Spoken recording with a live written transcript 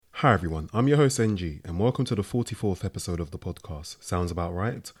Hi everyone, I'm your host NG and welcome to the 44th episode of the podcast, Sounds About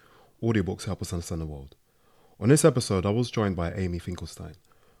Right? Audiobooks help us understand the world. On this episode, I was joined by Amy Finkelstein,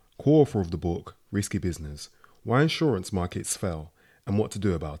 co-author of the book, Risky Business, Why Insurance Markets Fail and What to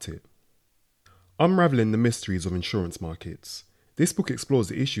Do About It. Unraveling the Mysteries of Insurance Markets. This book explores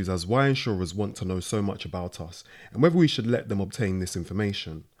the issues as why insurers want to know so much about us and whether we should let them obtain this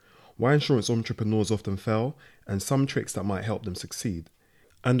information, why insurance entrepreneurs often fail and some tricks that might help them succeed,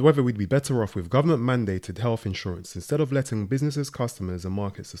 and whether we'd be better off with government-mandated health insurance instead of letting businesses, customers and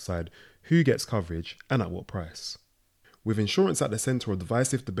markets decide who gets coverage and at what price. With insurance at the centre of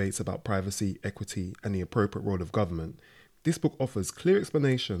divisive debates about privacy, equity and the appropriate role of government, this book offers clear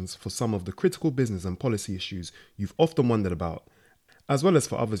explanations for some of the critical business and policy issues you've often wondered about, as well as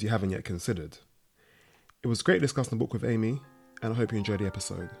for others you haven't yet considered. It was great discussing the book with Amy, and I hope you enjoyed the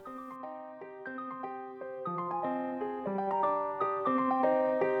episode.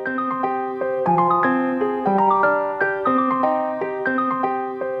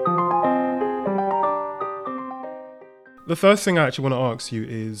 The first thing I actually want to ask you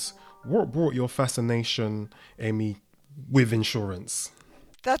is, what brought your fascination, Amy, with insurance?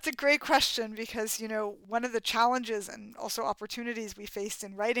 That's a great question because, one of the challenges and also opportunities we faced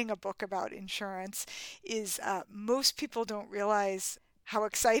in writing a book about insurance is most people don't realize how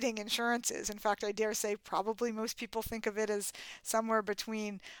exciting insurance is. In fact, I dare say probably most people think of it as somewhere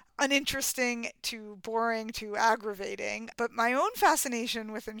between uninteresting to boring to aggravating. But my own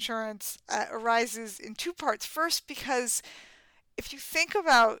fascination with insurance arises in two parts. First, because if you think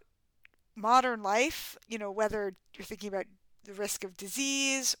about modern life, whether you're thinking about the risk of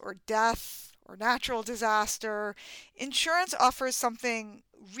disease or death or natural disaster, insurance offers something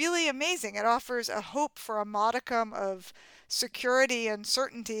really amazing. It offers a hope for a modicum of security and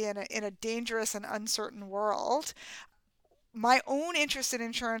certainty in a dangerous and uncertain world. My own interest in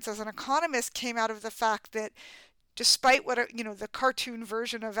insurance as an economist came out of the fact that despite what the cartoon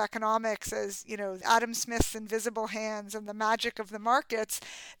version of economics as Adam Smith's invisible hands and the magic of the markets,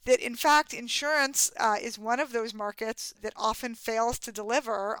 that in fact insurance is one of those markets that often fails to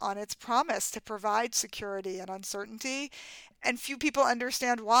deliver on its promise to provide security and uncertainty, and few people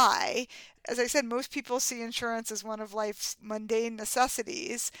understand why. As I said, most people see insurance as one of life's mundane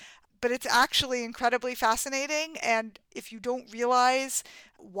necessities, but it's actually incredibly fascinating, and if you don't realize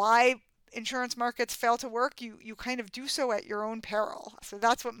why insurance markets fail to work, you kind of do so at your own peril. So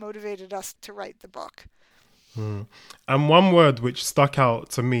that's what motivated us to write the book. And one word which stuck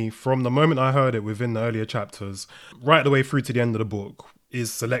out to me from the moment I heard it within the earlier chapters, right the way through to the end of the book,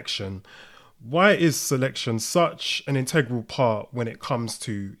 is selection. Why is selection such an integral part when it comes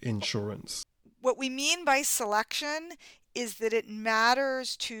to insurance? What we mean by selection is that it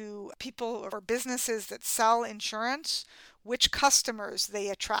matters to people or businesses that sell insurance which customers they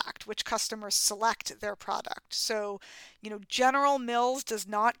attract, which customers select their product. So, General Mills does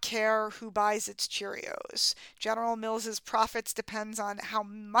not care who buys its Cheerios. General Mills' profits depends on how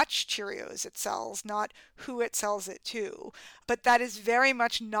much Cheerios it sells, not who it sells it to. But that is very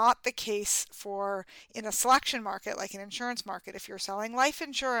much not the case in a selection market like an insurance market. If you're selling life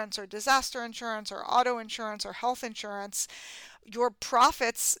insurance or disaster insurance or auto insurance or health insurance, your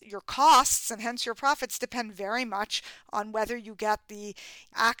profits, your costs, and hence your profits depend very much on whether you get the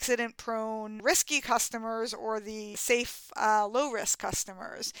accident-prone, risky customers or the safe, low-risk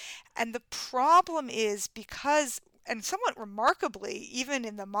customers. And the problem is because, and somewhat remarkably, even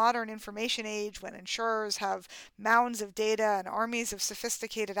in the modern information age when insurers have mounds of data and armies of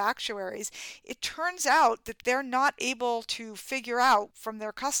sophisticated actuaries, it turns out that they're not able to figure out from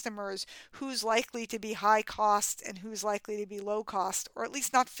their customers who's likely to be high cost and who's likely to be low cost, or at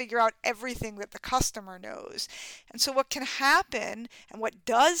least not figure out everything that the customer knows. And so what can happen, and what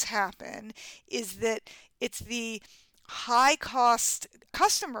does happen, is that it's the high-cost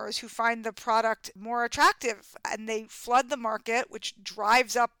customers who find the product more attractive, and they flood the market, which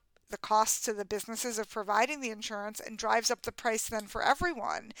drives up the costs to the businesses of providing the insurance and drives up the price then for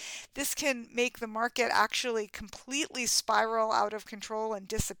everyone. This can make the market actually completely spiral out of control and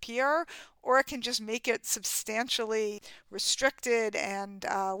disappear, or it can just make it substantially restricted and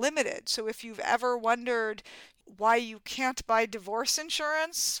limited. So if you've ever wondered why you can't buy divorce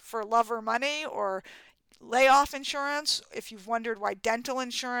insurance for love or money, or layoff insurance, if you've wondered why dental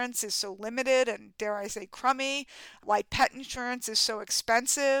insurance is so limited and, dare I say, crummy, why pet insurance is so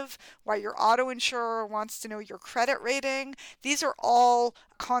expensive, why your auto insurer wants to know your credit rating, these are all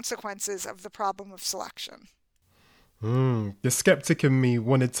consequences of the problem of selection. The skeptic in me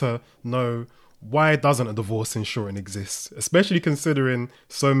wanted to know, why doesn't a divorce insurance exist, especially considering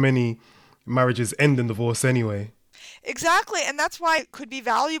so many marriages end in divorce anyway? Exactly, and that's why it could be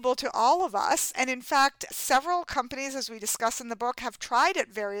valuable to all of us. And in fact, several companies, as we discuss in the book, have tried at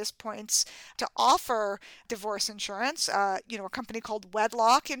various points to offer divorce insurance. A company called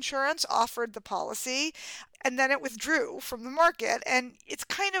Wedlock Insurance offered the policy, and then it withdrew from the market. And it's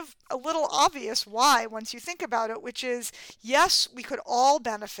kind of a little obvious why once you think about it, which is yes, we could all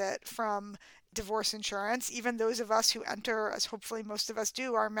benefit from divorce insurance, even those of us who enter, as hopefully most of us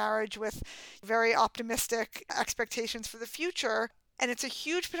do, our marriage with very optimistic expectations for the future. And it's a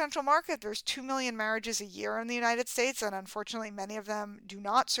huge potential market. There's 2 million marriages a year in the United States, and unfortunately, many of them do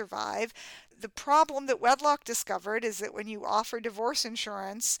not survive. The problem that Wedlock discovered is that when you offer divorce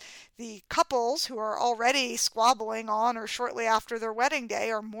insurance, the couples who are already squabbling on or shortly after their wedding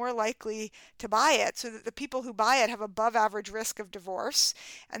day are more likely to buy it, so that the people who buy it have above average risk of divorce,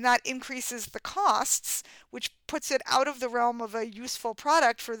 and that increases the costs, which puts it out of the realm of a useful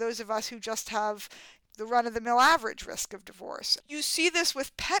product for those of us who just have the run-of-the-mill average risk of divorce. You see this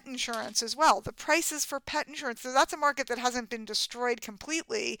with pet insurance as well. The prices for pet insurance, so that's a market that hasn't been destroyed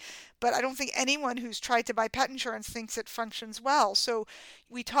completely, but I don't think anyone who's tried to buy pet insurance thinks it functions well. So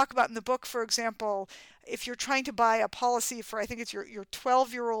we talk about in the book, for example, if you're trying to buy a policy for, I think it's your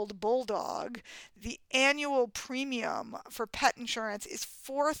 12-year-old bulldog, the annual premium for pet insurance is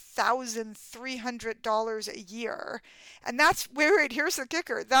 $4,300 a year. And that's where here's the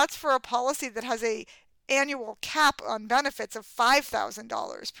kicker. That's for a policy that has a annual cap on benefits of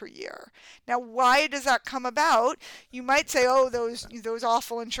 $5,000 per year. Now, why does that come about? You might say, oh, those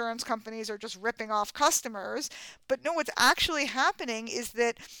awful insurance companies are just ripping off customers. But no, what's actually happening is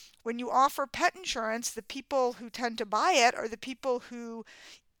that when you offer pet insurance, the people who tend to buy it are the people who,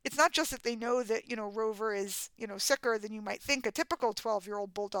 it's not just that they know that, Rover is, sicker than you might think a typical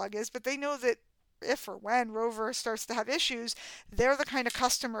 12-year-old bulldog is, but they know that if or when Rover starts to have issues, they're the kind of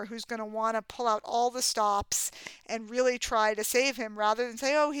customer who's going to want to pull out all the stops and really try to save him rather than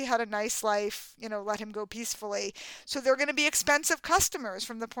say, oh, he had a nice life, let him go peacefully. So they're going to be expensive customers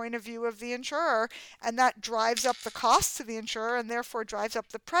from the point of view of the insurer, and that drives up the cost to the insurer and therefore drives up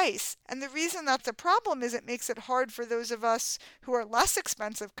the price. And the reason that's a problem is it makes it hard for those of us who are less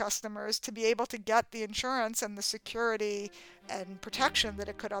expensive customers to be able to get the insurance and the security and protection that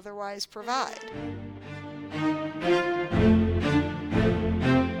it could otherwise provide.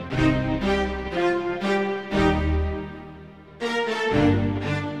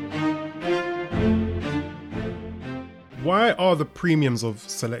 Why are the premiums of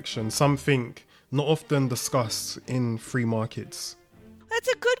selection something not often discussed in free markets? That's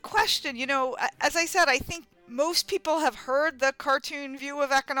a good question. As I said, I think most people have heard the cartoon view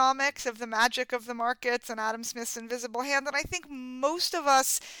of economics, of the magic of the markets and Adam Smith's invisible hand. And I think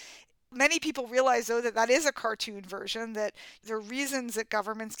many people realize, though, that is a cartoon version, that there are reasons that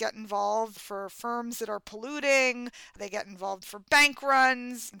governments get involved for firms that are polluting. They get involved for bank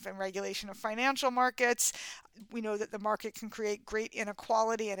runs and regulation of financial markets. We know that the market can create great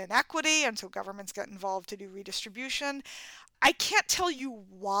inequality and inequity, and so governments get involved to do redistribution. I can't tell you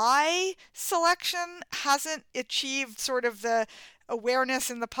why selection hasn't achieved sort of the awareness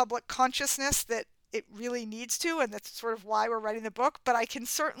in the public consciousness that it really needs to, and that's sort of why we're writing the book. But I can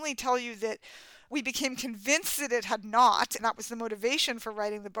certainly tell you that we became convinced that it had not, and that was the motivation for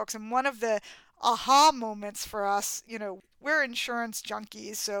writing the books. And one of the aha moments for us, we're insurance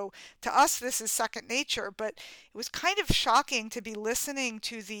junkies, so to us this is second nature, but it was kind of shocking to be listening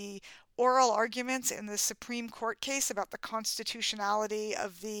to the oral arguments in the Supreme Court case about the constitutionality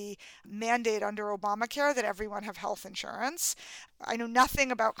of the mandate under Obamacare that everyone have health insurance. I know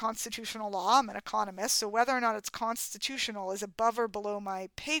nothing about constitutional law. I'm an economist, so whether or not it's constitutional is above or below my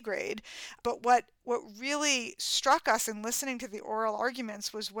pay grade. But what really struck us in listening to the oral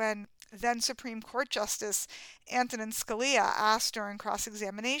arguments was when then Supreme Court Justice Antonin Scalia asked during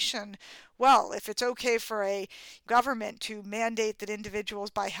cross-examination, well, if it's okay for a government to mandate that individuals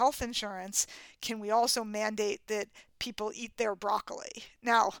buy health insurance, can we also mandate that people eat their broccoli?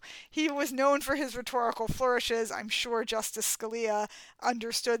 Now, he was known for his rhetorical flourishes. I'm sure Justice Scalia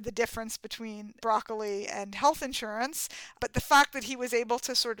understood the difference between broccoli and health insurance, but the fact that he was able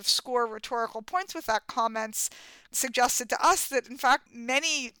to sort of score rhetorical points with that comments suggested to us that, in fact,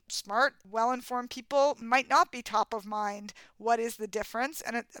 many smart, well-informed people might not be top of mind what is the difference,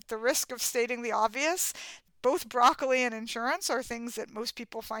 and at the risk of stating the obvious, both broccoli and insurance are things that most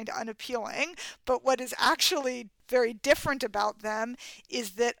people find unappealing, but what is actually very different about them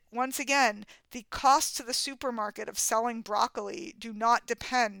is that, once again, the costs to the supermarket of selling broccoli do not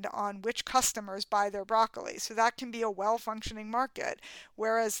depend on which customers buy their broccoli. So that can be a well-functioning market,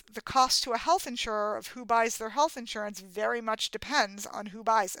 whereas the cost to a health insurer of who buys their health insurance very much depends on who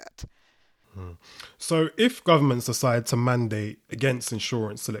buys it. So if governments decide to mandate against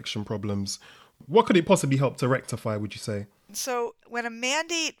insurance selection problems, what could it possibly help to rectify, would you say? So when a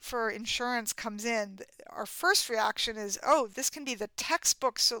mandate for insurance comes in, our first reaction is, oh, this can be the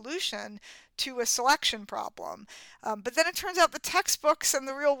textbook solution to a selection problem. But then it turns out the textbooks and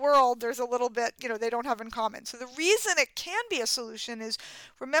the real world, there's a little bit, they don't have in common. So the reason it can be a solution is,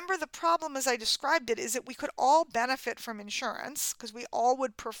 remember the problem as I described it, is that we could all benefit from insurance because we all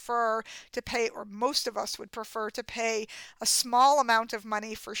would prefer to pay, or most of us would prefer to pay a small amount of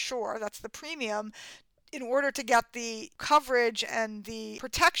money for sure, that's the premium, in order to get the coverage and the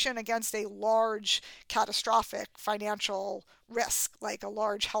protection against a large catastrophic financial risk, like a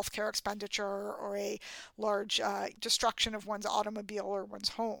large healthcare expenditure or a large destruction of one's automobile or one's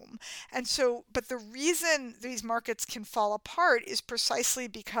home. And so, but the reason these markets can fall apart is precisely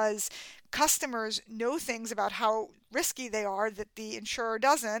because customers know things about how risky they are that the insurer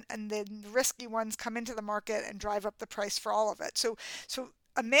doesn't, and then the risky ones come into the market and drive up the price for all of it. So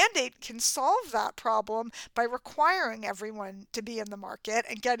a mandate can solve that problem by requiring everyone to be in the market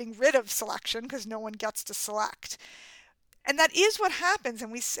and getting rid of selection because no one gets to select. And that is what happens.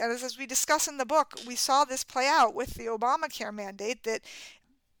 And as we discuss in the book, we saw this play out with the Obamacare mandate, that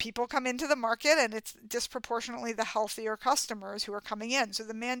people come into the market and it's disproportionately the healthier customers who are coming in. So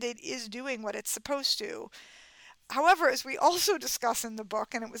the mandate is doing what it's supposed to. However, as we also discuss in the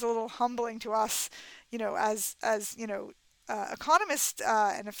book, and it was a little humbling to us, economists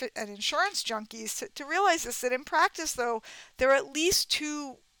and insurance junkies to realize this, that in practice, though, there are at least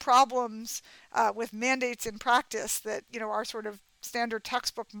two problems with mandates in practice that, our sort of standard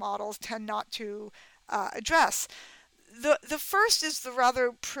textbook models tend not to address. The first is the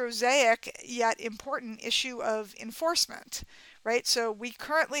rather prosaic yet important issue of enforcement, right? So we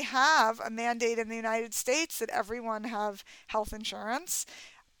currently have a mandate in the United States that everyone have health insurance.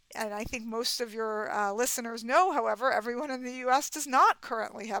 And I think most of your listeners know, however, everyone in the U.S. does not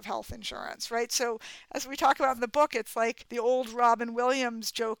currently have health insurance, right? So as we talk about in the book, it's like the old Robin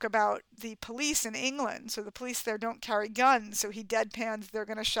Williams joke about the police in England. So the police there don't carry guns. So he deadpans, they're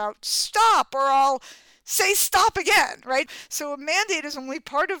going to shout, "Stop," or I'll say stop again, right? So a mandate is only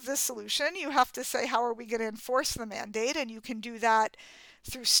part of the solution. You have to say, how are we going to enforce the mandate? And you can do that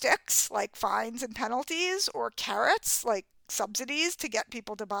through sticks, like fines and penalties, or carrots, like subsidies to get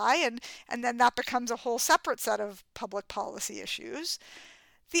people to buy, and then that becomes a whole separate set of public policy issues.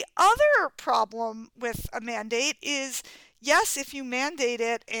 The other problem with a mandate is, yes, if you mandate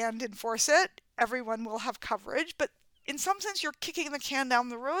it and enforce it, everyone will have coverage, but in some sense you're kicking the can down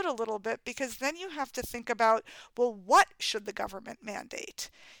the road a little bit, because then you have to think about, well, what should the government mandate?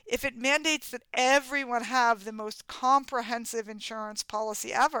 If it mandates that everyone have the most comprehensive insurance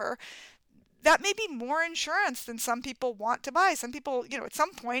policy ever, that may be more insurance than some people want to buy. Some people, at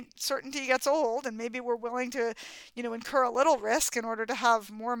some point, certainty gets old, and maybe we're willing to, incur a little risk in order to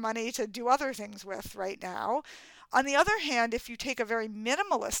have more money to do other things with right now. On the other hand, if you take a very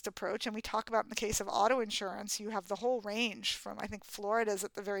minimalist approach, and we talk about in the case of auto insurance, you have the whole range from, I think, Florida is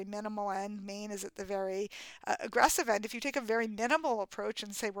at the very minimal end, Maine is at the very aggressive end. If you take a very minimal approach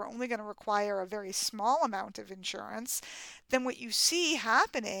and say we're only going to require a very small amount of insurance, then what you see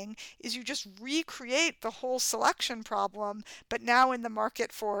happening is you just recreate the whole selection problem, but now in the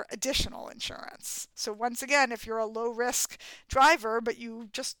market for additional insurance. So once again, if you're a low risk driver, but you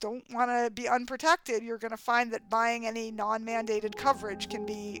just don't want to be unprotected, you're going to find that buying any non-mandated coverage can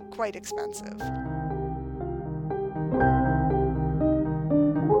be quite expensive.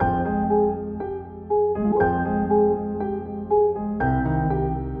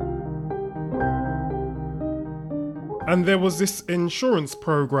 And there was this insurance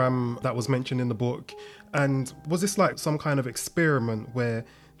program that was mentioned in the book. And was this like some kind of experiment where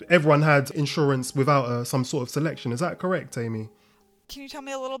everyone had insurance without some sort of selection? Is that correct, Amy? Can you tell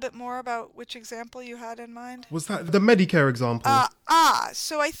me a little bit more about which example you had in mind? Was that the Medicare example?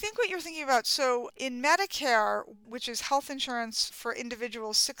 So I think what you're thinking about, so in Medicare, which is health insurance for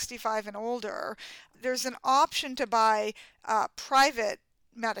individuals 65 and older, there's an option to buy private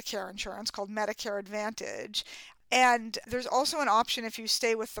Medicare insurance called Medicare Advantage. And there's also an option, if you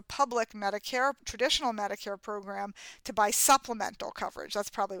stay with the public Medicare, traditional Medicare program, to buy supplemental coverage. That's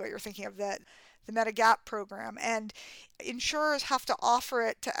probably what you're thinking of, the Medigap program. And insurers have to offer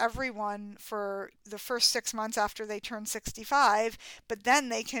it to everyone for the first 6 months after they turn 65, but then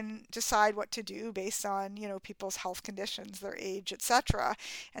they can decide what to do based on, people's health conditions, their age, etc.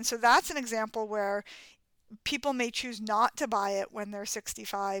 And so that's an example where people may choose not to buy it when they're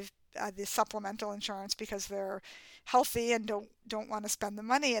 65 the supplemental insurance because they're healthy and don't want to spend the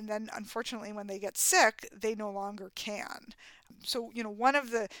money, and then unfortunately when they get sick they no longer can. So one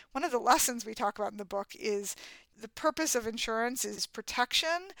of the lessons we talk about in the book is the purpose of insurance is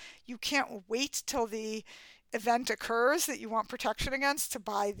protection. You can't wait till the event occurs that you want protection against to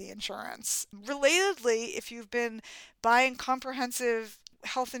buy the insurance. Relatedly, if you've been buying comprehensive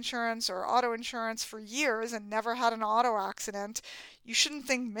health insurance or auto insurance for years and never had an auto accident, you shouldn't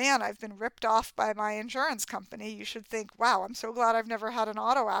think, man, I've been ripped off by my insurance company. You should think, wow, I'm so glad I've never had an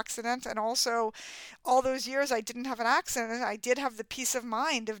auto accident. And also, all those years I didn't have an accident, I did have the peace of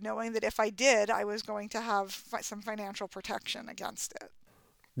mind of knowing that if I did, I was going to have some financial protection against it.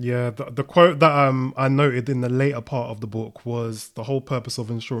 Yeah, the quote that I noted in the later part of the book was the whole purpose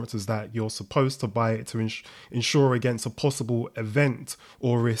of insurance is that you're supposed to buy it to insure against a possible event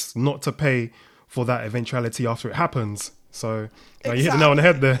or risk, not to pay for that eventuality after it happens. So you hit the nail on the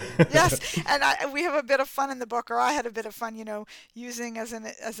head there. Yes, and we have a bit of fun in the book, or I had a bit of fun, using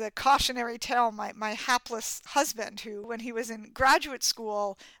as a cautionary tale my hapless husband, who, when he was in graduate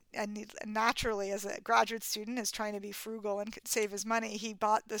school, and naturally as a graduate student is trying to be frugal and save his money, he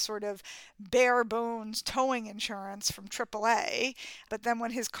bought the sort of bare bones towing insurance from AAA. But then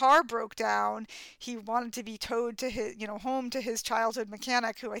when his car broke down, he wanted to be towed to his, home to his childhood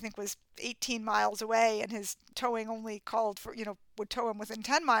mechanic, who I think was 18 miles away, and his towing only called for, would tow him within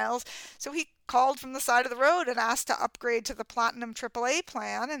 10 miles. So he called from the side of the road and asked to upgrade to the Platinum AAA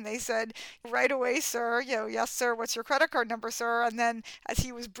plan, and they said, right away, sir, yes, sir, what's your credit card number, sir? And then as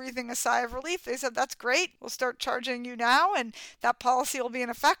he was breathing a sigh of relief, they said, that's great, we'll start charging you now, and that policy will be in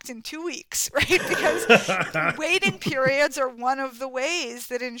effect in 2 weeks, right? Because waiting periods are one of the ways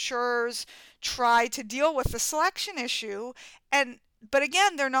that insurers try to deal with the selection issue. But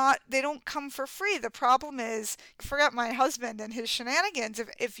again, they don't come for free. The problem is, forget my husband and his shenanigans.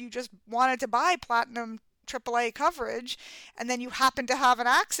 If you just wanted to buy Platinum AAA coverage and then you happen to have an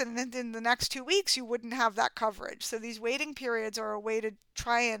accident in the next 2 weeks, you wouldn't have that coverage. So these waiting periods are a way to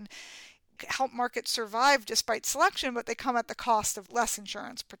try and help markets survive despite selection, but they come at the cost of less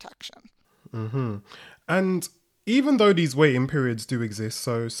insurance protection. Mm-hmm. And even though these waiting periods do exist,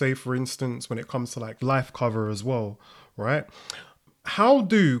 so say for instance, when it comes to like life cover as well, right? How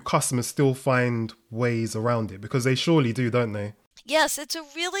do customers still find ways around it? Because they surely do, don't they? Yes, it's a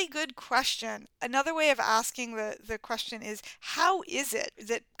really good question. Another way of asking the question is, how is it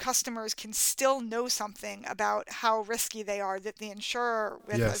that customers can still know something about how risky they are that the insurer,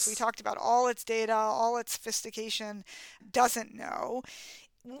 with, as we talked about, all its data, all its sophistication, doesn't know?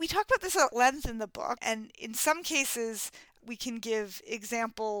 We talk about this at length in the book, and in some cases, we can give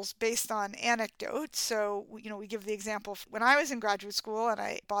examples based on anecdotes. So, we give the example when I was in graduate school and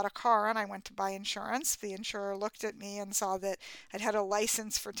I bought a car and I went to buy insurance. The insurer looked at me and saw that I'd had a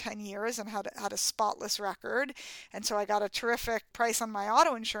license for 10 years and had a spotless record. And so I got a terrific price on my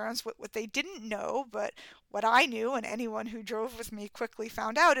auto insurance. What they didn't know, but what I knew and anyone who drove with me quickly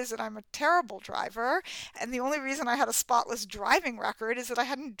found out, is that I'm a terrible driver. And the only reason I had a spotless driving record is that I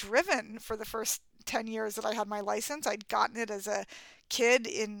hadn't driven for the first 10 years that I had my license. I'd gotten it as a kid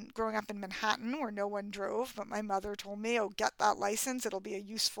growing up in Manhattan where no one drove, but my mother told me, oh, get that license, it'll be a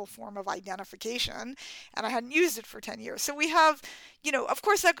useful form of identification. And I hadn't used it for 10 years. So we have, of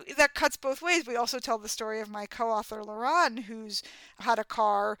course that cuts both ways. We also tell the story of my co-author Laurent, who's had a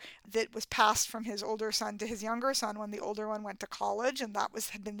car that was passed from his older son to his younger son when the older one went to college, and that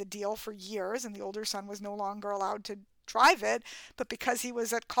had been the deal for years, and the older son was no longer allowed to drive it, but because he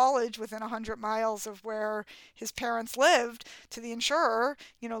was at college within 100 miles of where his parents lived, to the insurer,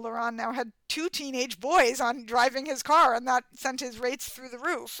 Laurent now had 2 teenage boys on driving his car, and that sent his rates through the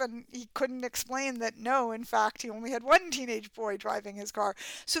roof, and he couldn't explain that, no, in fact, he only had 1 teenage boy driving his car.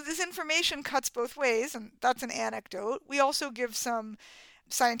 So this information cuts both ways, and that's an anecdote. We also give some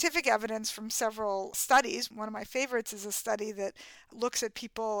scientific evidence from several studies. One of my favorites is a study that looks at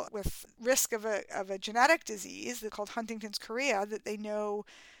people with risk of a genetic disease called Huntington's chorea that they know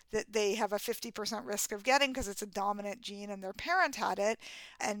that they have a 50% risk of getting because it's a dominant gene and their parent had it,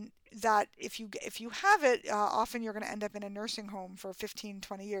 and that if you have it, often you're going to end up in a nursing home for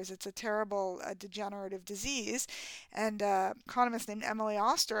 15-20 years. It's a terrible degenerative disease. And economist named Emily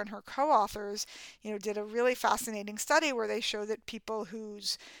Oster and her co-authors did a really fascinating study where they show that people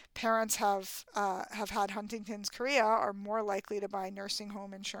whose parents have had Huntington's chorea are more likely to buy nursing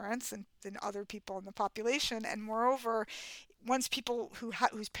home insurance than other people in the population. And moreover, once people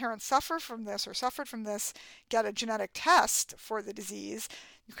whose parents suffered from this get a genetic test for the disease,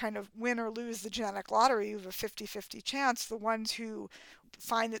 you kind of win or lose the genetic lottery. You have a 50-50 chance. The ones who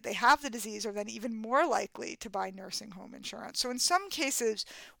find that they have the disease are then even more likely to buy nursing home insurance. So in some cases,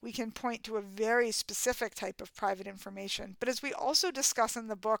 we can point to a very specific type of private information. But as we also discuss in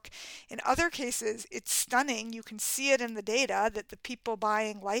the book, in other cases, it's stunning. You can see it in the data that the people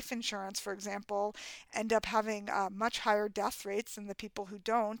buying life insurance, for example, end up having much higher death rates than the people who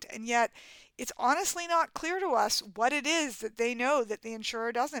don't. And yet, it's honestly not clear to us what it is that they know that the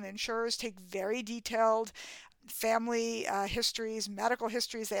insurer doesn't. Insurers take very detailed family histories, medical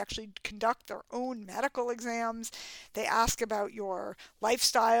histories. They actually conduct their own medical exams. They ask about your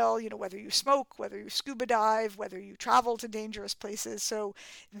lifestyle, whether you smoke, whether you scuba dive, whether you travel to dangerous places. So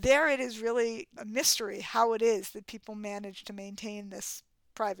there it is really a mystery how it is that people manage to maintain this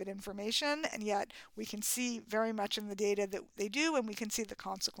private information, and yet we can see very much in the data that they do, and we can see the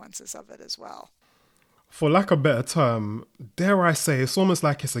consequences of it as well. For lack of a better term, dare I say, it's almost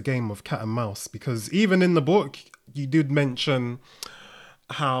like it's a game of cat and mouse, because even in the book, you did mention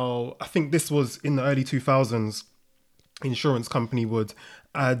how, I think this was in the early 2000s, insurance company would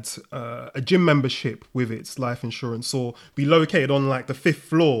add a gym membership with its life insurance, or be located on like the 5th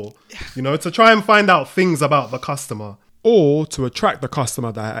floor, to try and find out things about the customer, or to attract the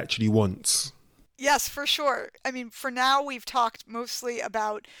customer that it actually wants. Yes, for sure. I mean, for now, we've talked mostly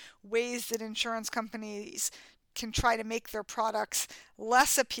about ways that insurance companies can try to make their products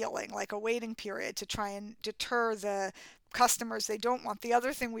less appealing, like a waiting period, to try and deter the customers they don't want. The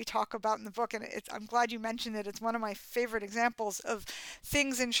other thing we talk about in the book, and I'm glad you mentioned it, it's one of my favorite examples of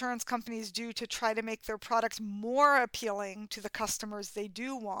things insurance companies do to try to make their products more appealing to the customers they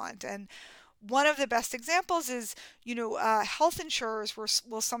do want. And one of the best examples is, health insurers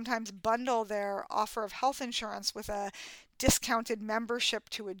will sometimes bundle their offer of health insurance with a discounted membership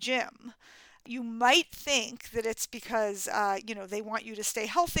to a gym. You might think that it's because, they want you to stay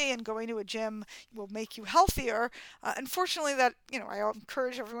healthy and going to a gym will make you healthier. Unfortunately, I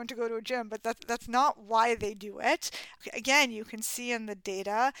encourage everyone to go to a gym, but that's not why they do it. Again, you can see in the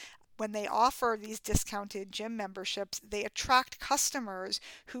data when they offer these discounted gym memberships, they attract customers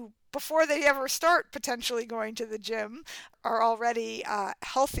who, before they ever start potentially going to the gym, are already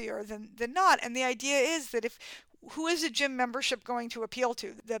healthier than not. And the idea is that who is a gym membership going to appeal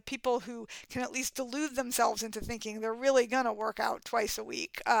to? The people who can at least delude themselves into thinking they're really going to work out twice a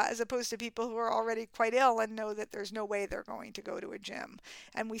week, as opposed to people who are already quite ill and know that there's no way they're going to go to a gym.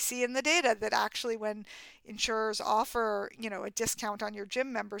 And we see in the data that actually when insurers offer, a discount on your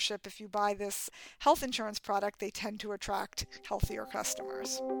gym membership, if you buy this health insurance product, they tend to attract healthier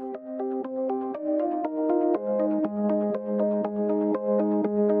customers.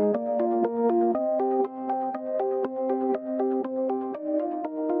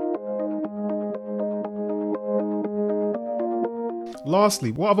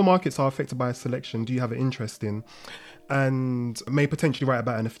 Lastly, what other markets are affected by selection do you have an interest in and may potentially write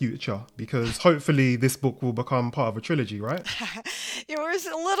about in the future? Because hopefully this book will become part of a trilogy, right? It was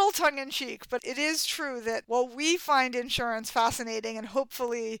a little tongue-in-cheek, but it is true that while we find insurance fascinating, and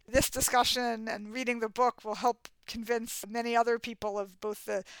hopefully this discussion and reading the book will help convince many other people of both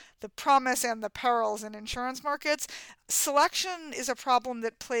the promise and the perils in insurance markets, selection is a problem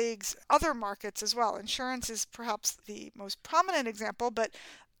that plagues other markets as well. Insurance is perhaps the most prominent example, but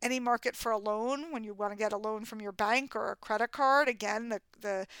any market for a loan, when you want to get a loan from your bank or a credit card, again,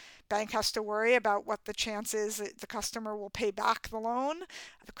 the bank has to worry about what the chance is that the customer will pay back the loan.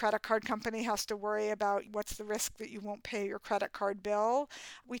 The credit card company has to worry about what's the risk that you won't pay your credit card bill.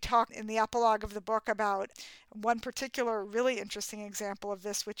 We talk in the epilogue of the book about one particular really interesting example of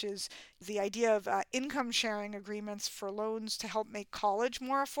this, which is the idea of income sharing agreements for loans to help make college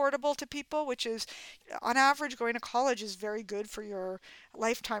more affordable to people, which is, on average, going to college is very good for your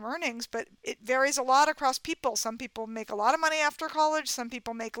lifetime earnings, but it varies a lot across people. Some people make a lot of money after college, some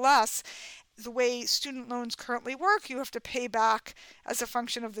people make less. The way student loans currently work, you have to pay back as a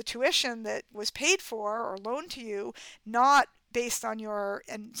function of the tuition that was paid for or loaned to you, not based on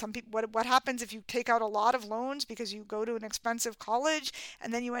and some people, what happens if you take out a lot of loans because you go to an expensive college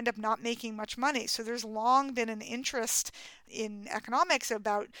and then you end up not making much money. So there's long been an interest in economics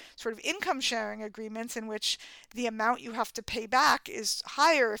about sort of income sharing agreements in which the amount you have to pay back is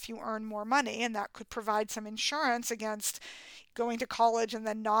higher if you earn more money, and that could provide some insurance against going to college and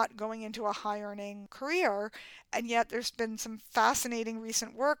then not going into a high earning career. And yet there's been some fascinating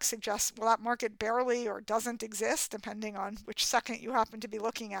recent work suggests, well, that market barely or doesn't exist, depending on which second you happen to be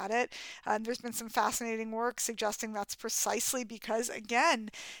looking at it. And there's been some fascinating work suggesting that's precisely because, again,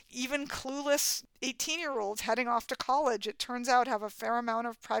 even clueless 18-year-olds heading off to college, it turns out, have a fair amount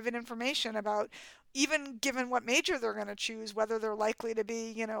of private information about, even given what major they're going to choose, whether they're likely to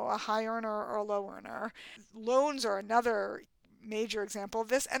be, a high earner or a low earner. Loans are another major example of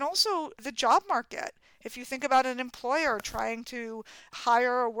this. And also the job market. If you think about an employer trying to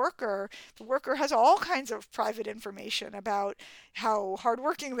hire a worker, the worker has all kinds of private information about how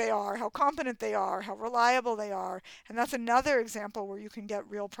hardworking they are, how competent they are, how reliable they are. And that's another example where you can get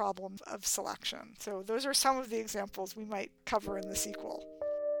real problems of selection. So those are some of the examples we might cover in the sequel.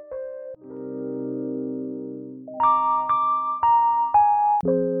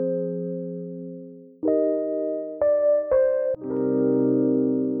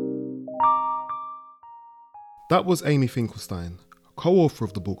 That was Amy Finkelstein, co-author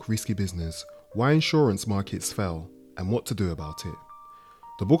of the book Risky Business, Why Insurance Markets Fail and What to Do About It.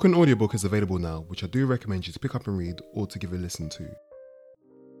 The book and audiobook is available now, which I do recommend you to pick up and read or to give a listen to.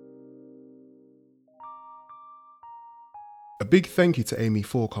 A big thank you to Amy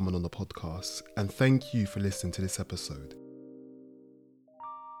for coming on the podcast, and thank you for listening to this episode.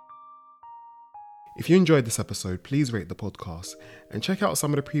 If you enjoyed this episode, please rate the podcast and check out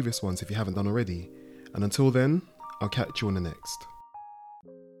some of the previous ones if you haven't done already. And until then, I'll catch you on the next.